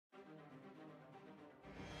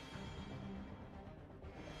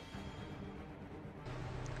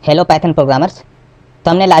Hello Python programmers.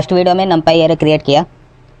 तो हमने last video में नंपाई एरे क्रिएट किया,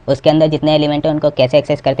 उसके अंदर जितने एलिमेंट हैं उनको कैसे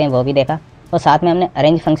एक्सेस करते हैं वो भी देखा, और साथ में हमने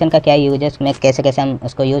अरेंज फंक्शन का क्या यूज है, उसमें कैसे कैसे हम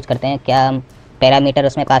उसको यूज़ करते हैं, क्या हम पैरामीटर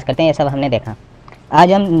उसमें पास करते हैं, ये सब हमने देखा।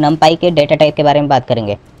 आज हम नंपाई के डेटा टाइप के बारे में बात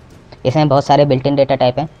करेंगे। इसमें बहुत सारे बिल्ट इन डेटा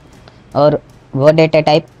टाइप हैं और वो डेटा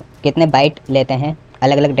टाइप कितने बाइट लेते हैं,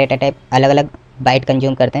 अलग अलग डेटा टाइप अलग अलग बाइट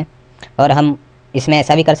कंज्यूम करते हैं। और हम इसमें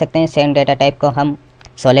ऐसा भी कर सकते हैं, सेम डेटा टाइप को हम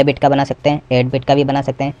 16 बिट का बना सकते हैं, 8 बिट का भी बना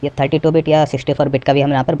सकते हैं, ये 32 बिट या 64 बिट का भी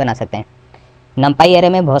हम यहाँ पर बना सकते हैं। नंपाई एरे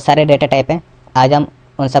में बहुत सारे डेटा टाइप हैं, आज हम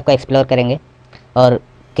उन सबको एक्सप्लोर करेंगे और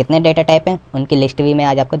कितने डेटा टाइप हैं उनकी लिस्ट भी मैं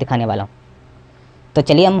आज आपको दिखाने वाला हूँ। तो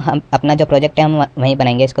चलिए हम अपना जो प्रोजेक्ट है हम वहीं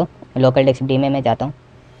बनाएंगे इसको। लोकल डिस्क डी में मैं जाता हूँ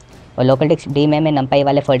और लोकल डिस्क डी में मैं नंपाई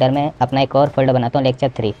वाले फोल्डर में अपना एक और फोल्डर बनाता हूँ,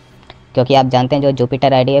 लेक्चर 3, क्योंकि आप जानते हैं जो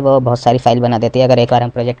जुपिटर आईडी है वो बहुत सारी फाइल बना देती है। अगर एक बार हम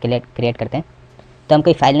प्रोजेक्ट क्रिएट करते हैं तो हम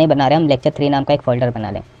कोई फाइल नहीं बना रहे, हम लेक्चर 3 नाम का एक फ़ोल्डर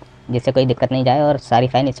बना लें जिससे कोई दिक्कत नहीं जाए और सारी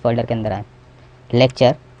फाइल इस फोल्डर के अंदर आए।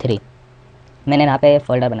 लेक्चर 3 मैंने यहाँ पे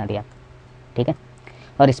फ़ोल्डर बना दिया, ठीक है।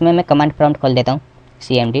 और इसमें मैं कमांड प्रॉम्प्ट खोल देता हूँ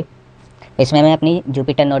cmd। इसमें मैं अपनी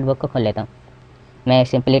जुपिटर नोटबुक को खोल लेता हूँ। मैं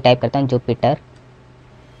सिंपली टाइप करता हूँ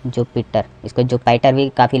जुपिटर, इसको जुपाइटर भी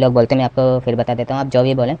काफ़ी लोग बोलते हैं, मैं आपको फिर बता देता हूँ, आप जो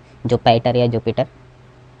भी बोलें जुपाइटर या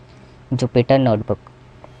जुपिटर नोटबुक।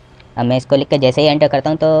 अब मैं इसको लिख के जैसे ही एंटर करता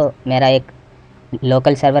हूँ तो मेरा एक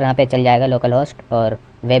लोकल सर्वर यहाँ पे चल जाएगा, लोकल होस्ट, और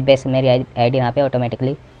वेब बेस मेरी आईडी यहाँ पे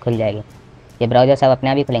ऑटोमेटिकली खुल जाएगी। ये ब्राउज़र सब अपने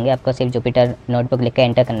आप ही खुलेंगे, आपको सिर्फ जुपिटर नोटबुक लिख के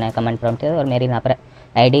एंटर करना है कमांड प्रॉम्प्ट से और मेरी यहाँ पर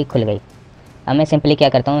आईडी खुल गई। अब मैं सिंपली क्या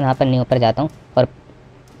करता हूँ, यहाँ पर न्यू पर जाता हूँ और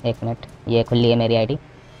एक मिनट, ये खुल ली है मेरी आईडी,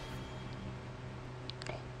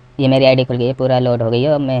 ये मेरी आईडी खुल गई है, पूरा लोड हो गई है।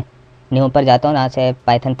 और मैं न्यू पर जाता हूँ, यहाँ से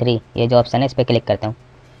पाइथन 3 ये जो ऑप्शन है इस पर क्लिक करता हूँ।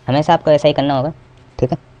 हमेशा आपको ऐसा ही करना होगा,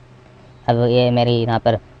 ठीक है। अब ये मेरी यहाँ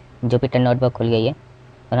पर जुपिटर नोटबुक खुल गई है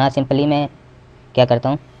और यहाँ सिंपली मैं क्या करता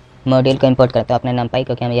हूँ, मॉड्यूल को इंपोर्ट करता हूँ अपने नंपाई,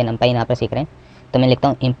 क्योंकि हम ये नंपाई यहाँ पर सीख रहे हैं। तो मैं लिखता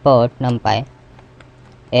हूँ इंपोर्ट नंपाई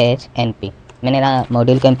एच एन पी। मैंने यहाँ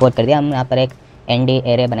मॉड्यूल को इंपोर्ट कर दिया। हम यहाँ पर एक एनडी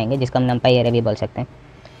एरे बनाएंगे जिसको हम नंपाई एरे भी बोल सकते हैं।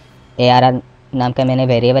 ARR नाम का मैंने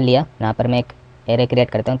वेरिएबल लिया, यहाँ पर मैं एक एरे क्रिएट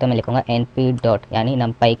करता हूँ। तो मैं लिखूँगा एन पी डॉट, यानी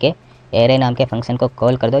नंपाई के एरे नाम के फंक्शन को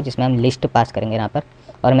कॉल कर दो जिसमें हम लिस्ट पास करेंगे यहाँ पर।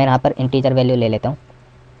 और मैं यहाँ पर इंटीजर वैल्यू ले लेता हूँ,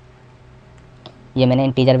 ये मैंने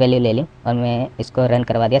इंटीजर वैल्यू ले ली और मैं इसको रन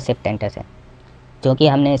करवा दिया शिफ्ट एंटर से। क्योंकि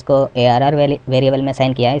हमने इसको ARR वेरिएबल में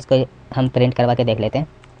साइन किया है, इसको हम प्रिंट करवा के देख लेते हैं।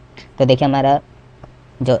 तो देखिए हमारा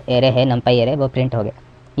जो एरे है नंपाई एरे वो प्रिंट हो गया।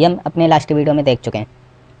 ये हम अपने लास्ट वीडियो में देख चुके हैं।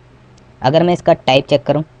 अगर मैं इसका टाइप चेक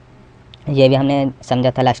करूं, ये भी हमने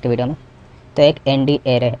समझा था लास्ट वीडियो में। तो एक एनडी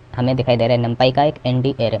एरे हमें दिखाई दे रहा है, नंपाई का एक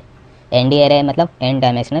एनडी एरे मतलब एन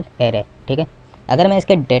डायमेंशनल एरे, ठीक है। अगर मैं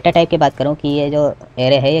इसके डेटा टाइप की बात करूं कि ये जो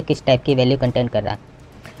एरे है ये किस टाइप की वैल्यू कंटेंट कर रहा है,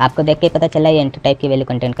 आपको देख के पता चला ये इंट टाइप की वैल्यू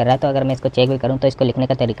कंटेंट कर रहा है। तो अगर मैं इसको चेक भी करूं तो इसको लिखने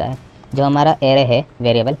का तरीका है, जो हमारा एरे है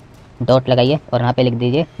वेरिएबल डॉट लगाइए और यहाँ पे लिख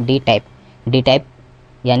दीजिए डी टाइप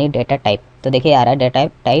यानी डेटा टाइप। तो देखिए आ रहा है डेटा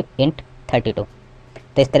टाइप इंट 32। तो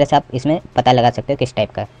इस तरह से आप इसमें पता लगा सकते हो किस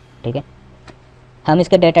टाइप का है, ठीक है। हम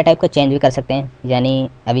इसके डेटा टाइप को चेंज भी कर सकते हैं, यानी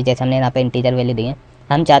अभी जैसे हमने यहाँ पे इंटीजर वैल्यू दी है,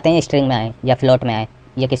 हम चाहते हैं स्ट्रिंग में आए या फ्लोट में आए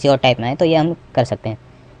या किसी और टाइप में आए, तो ये हम कर सकते हैं।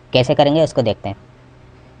 कैसे करेंगे उसको देखते हैं।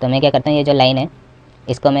 तो मैं क्या करता हूँ, ये जो लाइन है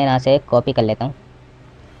इसको मैं यहाँ से कॉपी कर लेता हूँ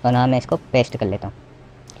और यहाँ मैं इसको पेस्ट कर लेता हूँ।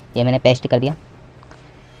 ये मैंने पेस्ट कर दिया।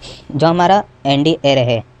 जो हमारा एनडी एरे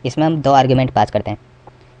है इसमें हम 2 आर्ग्यूमेंट पास करते हैं।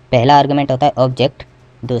 पहला आर्ग्यूमेंट होता है ऑब्जेक्ट,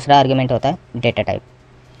 दूसरा आर्ग्यूमेंट होता है डेटा टाइप।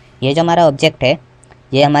 ये जो हमारा ऑब्जेक्ट है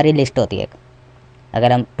ये हमारी लिस्ट होती है।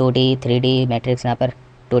 अगर हम 2D 3D मैट्रिक्स यहाँ पर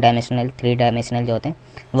 2 डायमेंशनल 3 डायमेंशनल जो होते हैं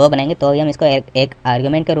वो बनाएंगे तो हम इसको एक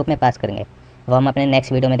आर्ग्यूमेंट के रूप में पास करेंगे। वो हम अपने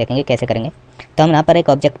नेक्स्ट वीडियो में देखेंगे कैसे करेंगे। तो हम यहाँ पर एक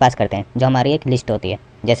ऑब्जेक्ट पास करते हैं जो हमारी एक लिस्ट होती है।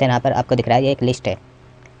 जैसे यहाँ पर आपको दिख रहा है ये एक लिस्ट है,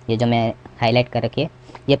 ये जो मैं हाईलाइट कर रखी है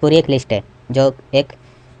ये पूरी एक लिस्ट है जो एक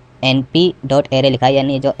np.array लिखा है,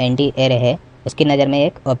 यानी जो nd एरे है उसकी नज़र में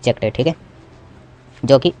एक ऑब्जेक्ट है, ठीक है,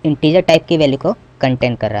 जो कि इंटीजर टाइप की वैल्यू को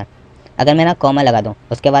कंटेन कर रहा है। अगर मैं ना कॉमा लगा दूँ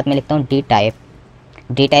उसके बाद मैं लिखता हूँ डी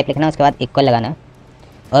टाइप लिखना, उसके बाद इक्वल लगाना।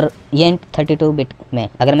 और ये 32 बिट में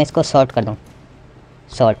अगर मैं इसको सॉर्ट कर दूँ,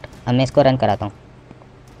 अब मैं इसको रन कराता हूँ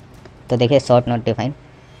तो देखिए सॉर्ट नॉट डिफाइन।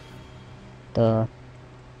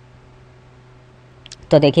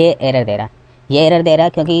 तो देखिए एरर दे रहा है, ये एरर दे रहा है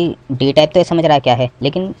क्योंकि डी टाइप तो ये समझ रहा है क्या है,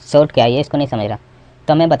 लेकिन सॉर्ट क्या है ये इसको नहीं समझ रहा।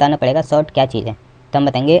 तो हमें बताना पड़ेगा सॉर्ट क्या चीज़ है। तो हम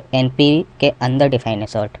बताएंगे एनपी के अंदर डिफाइन है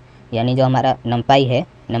सॉर्ट, यानी जो हमारा नंपाई है,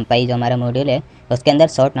 नंपाई जो हमारा मॉड्यूल है उसके अंदर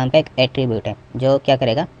सॉर्ट नाम का एक एट्रीब्यूट है जो क्या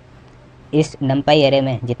करेगा, इस नंपाई एरे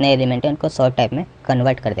में जितने एलिमेंट हैं उनको सॉर्ट टाइप में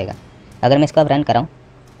कन्वर्ट कर देगा। अगर मैं इसको अब रन कराऊँ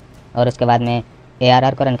और उसके बाद मैं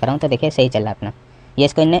ARR को रन कराऊँ तो देखिए सही चल रहा है अपना। ये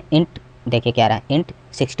इसको इन्हें इंट देखिए क्या आ रहा है, इंट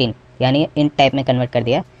 16, यानी इंट टाइप में कन्वर्ट कर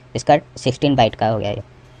दिया, इसका 16 बाइट का हो गया ये,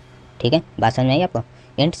 ठीक है। बात समझ में आई आपको।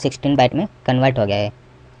 इंट 16 बाइट में कन्वर्ट हो गया है।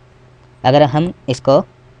 अगर हम इसको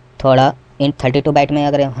थोड़ा इंट 32 बाइट में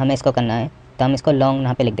अगर हमें इसको करना है तो हम इसको लॉन्ग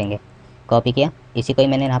यहाँ पे लिख देंगे। कॉपी किया, इसी को ही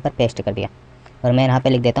मैंने यहाँ पर पेस्ट कर दिया और मैं यहाँ पे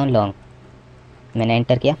लिख देता हूँ लॉन्ग। मैंने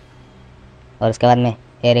एंटर किया और उसके बाद मैं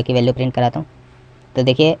एरे की वैल्यू प्रिंट कराता हूँ। तो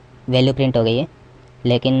देखिए वैल्यू प्रिंट हो गई है,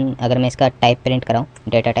 लेकिन अगर मैं इसका type print कराऊँ,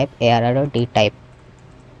 data type ARR और डी टाइप,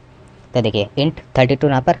 तो देखिए इंट 32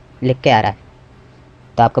 यहाँ पर लिख के आ रहा है।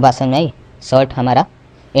 तो आपको बात समझ में आई। शॉर्ट हमारा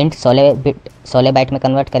इंट 16 बाइट में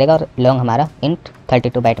कन्वर्ट करेगा और लॉन्ग हमारा इंट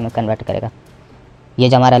 32 बाइट में कन्वर्ट करेगा। ये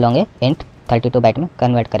जो हमारा लॉन्ग है इंट 32 बाइट में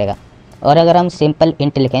कन्वर्ट करेगा। और अगर हम सिंपल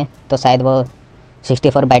इंट लिखें तो शायद वो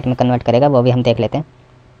 64 बाइट में कन्वर्ट करेगा, वो भी हम देख लेते हैं।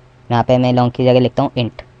 यहाँ पे मैं लॉन्ग की जगह लिखता हूँ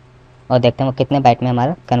इंट और देखते हैं वो कितने बाइट में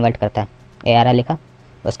हमारा कन्वर्ट करता है। ARR लिखा,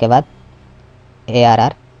 उसके बाद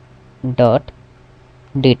ARR डॉट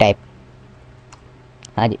डी टाइप।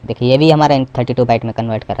 हाँ जी, देखिए ये भी हमारा इंट 32 बाइट में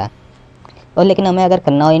कन्वर्ट कर रहा है। और लेकिन हमें अगर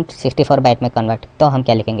करना हो इंट 64 बाइट में कन्वर्ट, तो हम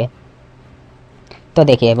क्या लिखेंगे? तो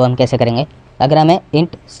देखिए वो हम कैसे करेंगे। अगर हमें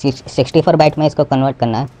इंट 64 बाइट में इसको कन्वर्ट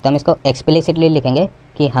करना है तो हम इसको एक्सप्लिसिटली लिखेंगे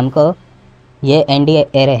कि हमको ये एनडी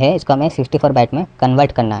एरे है, इसको हमें 64 बाइट में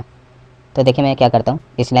कन्वर्ट करना है। तो देखिए मैं क्या करता हूँ,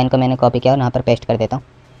 इस लाइन को मैंने कॉपी किया और यहाँ पर पेस्ट कर देता हूँ।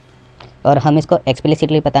 और हम इसको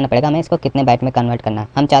एक्सप्लिसिटली बताना पड़ेगा हमें इसको कितने बाइट में कन्वर्ट करना है।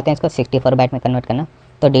 हम चाहते हैं इसको 64 बाइट में कन्वर्ट करना,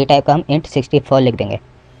 तो डी टाइप का हम इंट 64 लिख देंगे।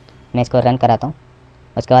 मैं इसको रन कराता हूँ,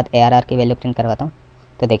 उसके बाद ARR की वैल्यू प्रिंट करवाता हूँ।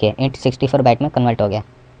 तो देखिए इंट 64 बाइट में कन्वर्ट हो गया।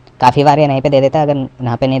 काफ़ी बार ये नहीं पे दे देता है, अगर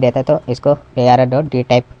यहाँ पे नहीं देता है तो इसको ARR डॉट डी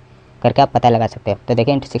टाइप करके आप पता लगा सकते हो। तो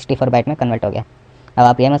देखिए इंट 64 बाइट में कन्वर्ट हो गया। अब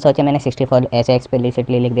आप ये मत सोचिए मैंने 64 ऐसे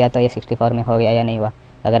एक्सप्लिसिटली लिख दिया तो ये 64 में हो गया या नहीं हुआ।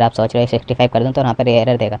 अगर आप सोच रहे हो 65 कर दूँ तो यहाँ पर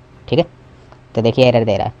एरर देगा, ठीक है। तो देखिए एरर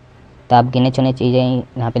दे रहा है, तो आप गिने चुने चीज़ें ही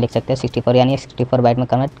यहाँ पे लिख सकते हो 64, यानी 64 बाइट में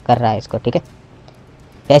कन्वर्ट कर रहा है इसको, ठीक है।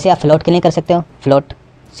 वैसे आप फ्लोट के लिए कर सकते हो, फ्लोट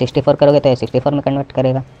 64 करोगे तो ये 64 में कन्वर्ट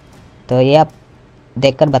करेगा। तो ये आप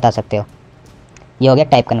देखकर बता सकते हो। ये हो गया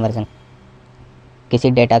टाइप कन्वर्जन।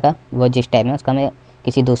 किसी डेटा का वो जिस टाइप में उसका हमें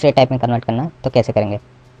किसी दूसरे टाइप में कन्वर्ट करना है तो कैसे करेंगे,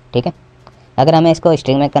 ठीक है। अगर हमें इसको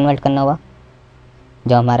स्ट्रिंग में कन्वर्ट करना हुआ,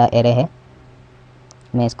 जो हमारा एरे है,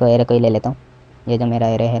 मैं इसको एरे को ही ले लेता हूँ। ये जो मेरा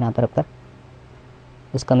एरे है यहाँ पर ऊपर,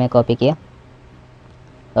 इसको मैं कॉपी किया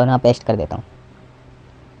और यहाँ पेस्ट कर देता हूँ।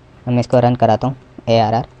 मैं इसको रन कराता हूँ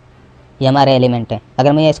ARR। ये हमारा एलिमेंट है।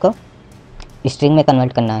 अगर मैं इसको स्ट्रिंग में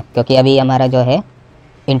कन्वर्ट करना है, क्योंकि अभी हमारा जो है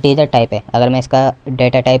इंटीजर टाइप है, अगर मैं इसका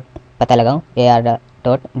डेटा टाइप पता लगाऊँ ARR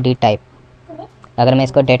डॉट डी टाइप, अगर मैं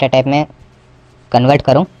इसको डेटा टाइप में कन्वर्ट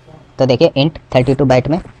करूँ तो देखिए इंट 32 बाइट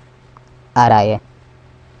में आ रहा है।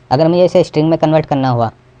 अगर मुझे इसे स्ट्रिंग में कन्वर्ट करना हुआ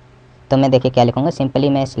तो मैं देखिए क्या लिखूँगा, सिंपली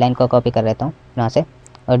मैं इस लाइन को कॉपी कर लेता हूँ यहाँ से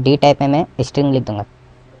और डी टाइप में मैं स्ट्रिंग लिख दूँगा,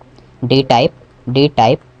 डी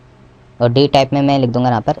टाइप और डी टाइप में मैं लिख दूँगा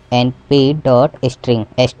यहाँ पर np डॉट स्ट्रिंग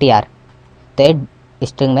str। तो ये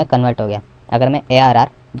स्ट्रिंग में कन्वर्ट हो गया। अगर मैं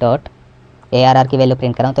ARR की वैल्यू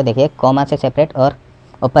प्रिंट कराऊँ तो देखिए कॉमा से सेपरेट और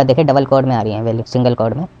ऊपर देखिए डबल कोड में आ रही है वैल्यू, सिंगल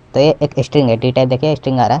कोड में। तो ये एक स्ट्रिंग है, डी टाइप देखिए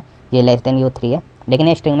स्ट्रिंग आ रहा है, ये लेस देन U3 है, लेकिन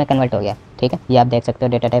ये स्ट्रिंग में कन्वर्ट हो गया, ठीक है। ये आप देख सकते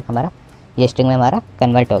हो डेटा टाइप हमारा ये स्ट्रिंग में हमारा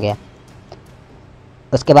कन्वर्ट हो गया।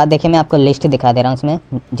 उसके बाद देखिए मैं आपको लिस्ट दिखा दे रहा हूँ,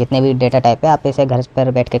 उसमें जितने भी डेटा टाइप है आप इसे घर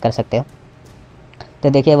पर बैठ के कर सकते हो। तो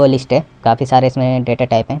देखिए वो लिस्ट है, काफ़ी सारे इसमें डेटा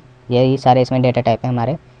टाइप हैं, यही सारे इसमें डेटा टाइप हैं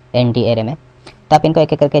हमारे एनडी एरे में। तो आप इनको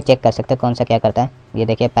एक एक करके चेक कर सकते हो कौन सा क्या करता है। ये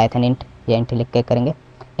देखिए पाइथन इंट, ये इंट लिख के करेंगे,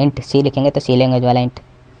 इंट सी लिखेंगे तो सी लैंग्वेज वाला इंट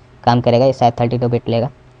काम करेगा, ये शायद 32 बिट लेगा।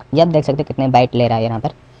 ये आप देख सकते हो कितने बाइट ले रहा है यहाँ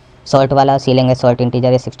पर। सॉर्ट वाला सी लैंग्वेज सॉर्ट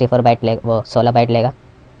इंटीजर, ये 64 बाइट लेगा, वो 16 बाइट लेगा।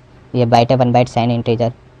 ये बाइट है 1 bite sign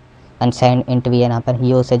integer, unsigned int भी है यहाँ पर,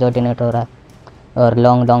 यू से जो डिनोट हो रहा है, और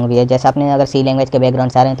लॉन्ग भी है। जैसे आपने अगर सी लैंग्वेज के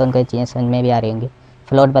बैकग्राउंड से आ रहे हैं तो उनको चीज़ें समझ में भी आ रही होंगी।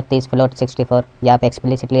 फ्लोट 32, फ्लोट 64, या आप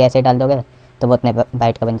एक्सप्लिसिटली ऐसे डाल दोगे तो वो उतने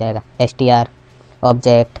बाइट का बन जाएगा। str,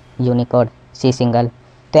 object, Unicode, C single,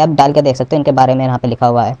 तो आप डाल के देख सकते हो इनके बारे में यहाँ पे लिखा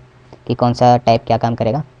हुआ है कि कौन सा टाइप क्या काम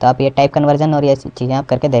करेगा। तो आप ये टाइप कन्वर्जन और ये चीज़ें आप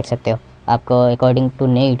करके देख सकते हो, आपको अकॉर्डिंग टू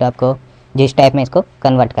नीड आपको जिस टाइप में इसको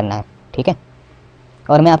कन्वर्ट करना है, ठीक है।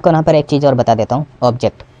 और मैं आपको यहाँ पर एक चीज़ और बता देता हूँ,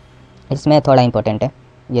 ऑब्जेक्ट, इसमें थोड़ा इंपॉर्टेंट है।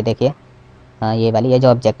 ये देखिए, हाँ ये वाली, ये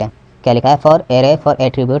जो ऑब्जेक्ट है क्या लिखा है, for array for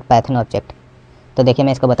attribute Python object. तो देखिए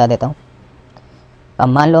मैं इसको बता देता हूँ। अब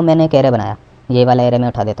मान लो मैंने एक एरे बनाया, ये वाला एरे मैं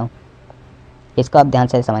उठा देता हूँ, इसको आप ध्यान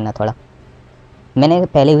से समझना थोड़ा। मैंने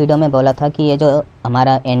पहली वीडियो में बोला था कि ये जो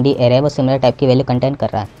हमारा एनडी एरे है वो सिमिलर टाइप की वैल्यू कंटेन कर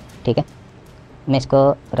रहा है, ठीक है। मैं इसको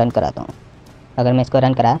रन कराता हूँ। अगर मैं इसको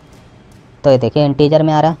रन कराया तो ये देखिए इंटीजर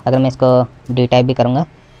में आ रहा है। अगर मैं इसको डी टाइप भी करूँगा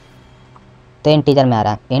तो इंटीजर में आ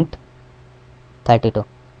रहा है इंट 32,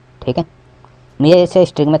 ठीक है। मुझे इसे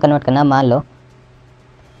स्ट्रिंग में कन्वर्ट करना, मान लो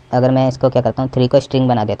अगर मैं इसको क्या करता हूँ 3 को स्ट्रिंग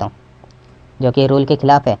बना देता हूँ, जो कि रूल के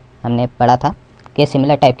खिलाफ है। हमने पढ़ा था कि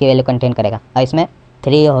सिमिलर टाइप की वैल्यू कंटेन करेगा, और इसमें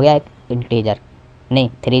 3 हो गया एक इंटीजर, नहीं,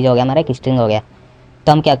 3 जो हो गया हमारा एक स्ट्रिंग हो गया।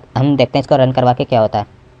 तो हम देखते हैं इसको रन करवा के क्या होता है।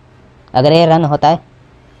 अगर ये रन होता है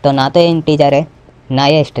तो ना तो ये इंटीजर है ना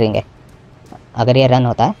ये स्ट्रिंग है। अगर ये रन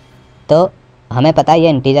होता है तो हमें पता है ये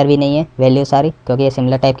इंटीजर भी नहीं है वैल्यू सारी, क्योंकि ये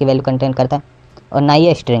सिमिलर टाइप की वैल्यू कंटेन करता है, और ना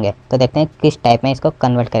ये स्ट्रिंग है। तो देखते हैं किस टाइप में इसको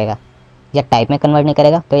कन्वर्ट करेगा, या टाइप में कन्वर्ट नहीं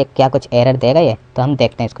करेगा तो ये क्या कुछ एरर देगा ये। तो हम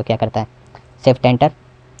देखते हैं इसको क्या करता है। शिफ्ट एंटर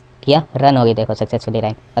किया, रन होगी देखो सक्सेसफुली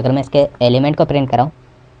रन। अगर मैं इसके एलिमेंट को प्रिंट कराऊँ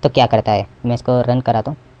तो क्या करता है, मैं इसको रन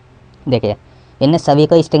कराता हूँ। देखिए इनने सभी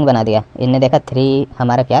को स्ट्रिंग बना दिया। इनने देखा 3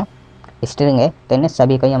 हमारा क्या स्ट्रिंग है, तो इनने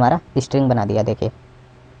सभी को ही हमारा स्ट्रिंग बना दिया। देखिए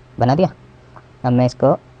बना दिया। अब मैं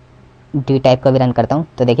इसको डी टाइप को भी रन करता हूँ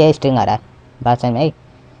तो देखिए स्ट्रिंग आ रहा है। बात समझ में आई।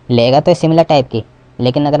 लेगा तो सिमिलर टाइप की,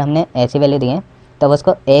 लेकिन अगर हमने ऐसी वैल्यू दी है तो वो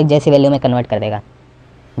उसको एक जैसी वैल्यू में कन्वर्ट कर देगा,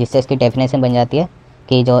 जिससे इसकी डेफिनेशन बन जाती है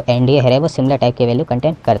कि जो एनडी है वो सिमिलर टाइप की वैल्यू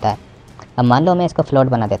कंटेन करता है। अब मान लो मैं इसको फ्लोट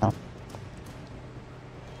बना देता हूँ।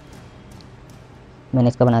 मैंने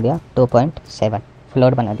इसको बना दिया 2.7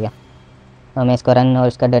 फ्लोट बना दिया। और मैं इसको रन और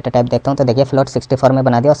इसका डेटा टाइप देखता हूँ तो देखिए फ्लोट 64 में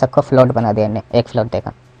बना दिया और सबको फ्लोट बना दिया इन्हें, एक फ्लोट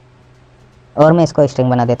देखा। और मैं इसको स्ट्रिंग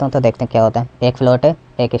बना देता हूँ तो देखते हैं क्या होता है। एक फ्लोट है,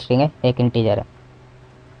 एक स्ट्रिंग है, एक इंटीजर है।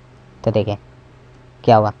 तो देखिए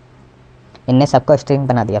क्या हुआ, इनने सबको स्ट्रिंग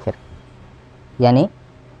बना दिया फिर। यानी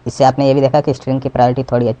इससे आपने ये भी देखा कि स्ट्रिंग की प्रायोरिटी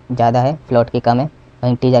थोड़ी ज़्यादा है, फ्लोट की कम है, और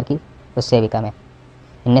इंटीजर की उससे भी कम है।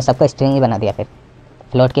 इनने सबको स्ट्रिंग ही बना दिया फिर।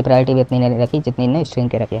 फ्लोट की प्रायोरिटी भी इतनी नहीं रखी जितनी इन्हें स्ट्रिंग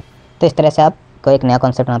की रखी है। तो इस तरह से आपको एक नया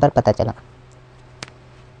कॉन्सेप्ट वहाँ पर पता चला।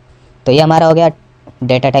 तो ये हमारा हो गया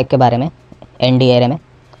डेटा टाइप के बारे में एनडी एरे में।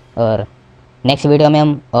 और नेक्स्ट वीडियो में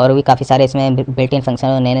हम और भी काफ़ी सारे इसमें बिल्ट इन फंक्शन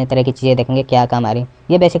और नए नए तरह की चीज़ें देखेंगे क्या काम आ रही।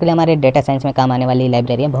 ये बेसिकली हमारे डेटा साइंस में काम आने वाली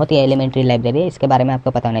लाइब्रेरी है, बहुत ही एलिमेंट्री लाइब्रेरी है। इसके बारे में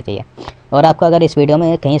आपको पता होना चाहिए। और आपको अगर इस वीडियो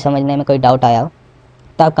में कहीं समझने में कोई डाउट आया हो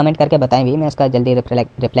तो आप कमेंट करके बताएं भी, मैं उसका जल्दी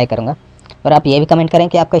रिप्लाई करूँगा। और आप ये भी कमेंट करें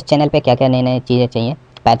कि आपको इस चैनल पर क्या क्या नई नई चीज़ें चाहिए।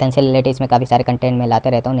 पाइथन से रिलेटेड इसमें काफ़ी सारे कंटेंट में लाते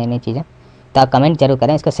रहता हूँ नई नई चीज़ें। तो आप कमेंट जरूर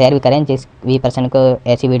करें, इसको शेयर भी करें। जिस भी पर्सन को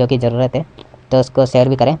ऐसी वीडियो की ज़रूरत है तो उसको शेयर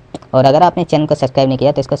भी करें। और अगर आपने चैनल को सब्सक्राइब नहीं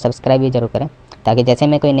किया तो इसको सब्सक्राइब भी जरूर करें, ताकि जैसे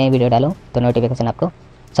मैं कोई नई वीडियो डालूँ तो नोटिफिकेशन आपको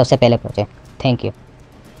सबसे पहले पहुँचे। Thank you.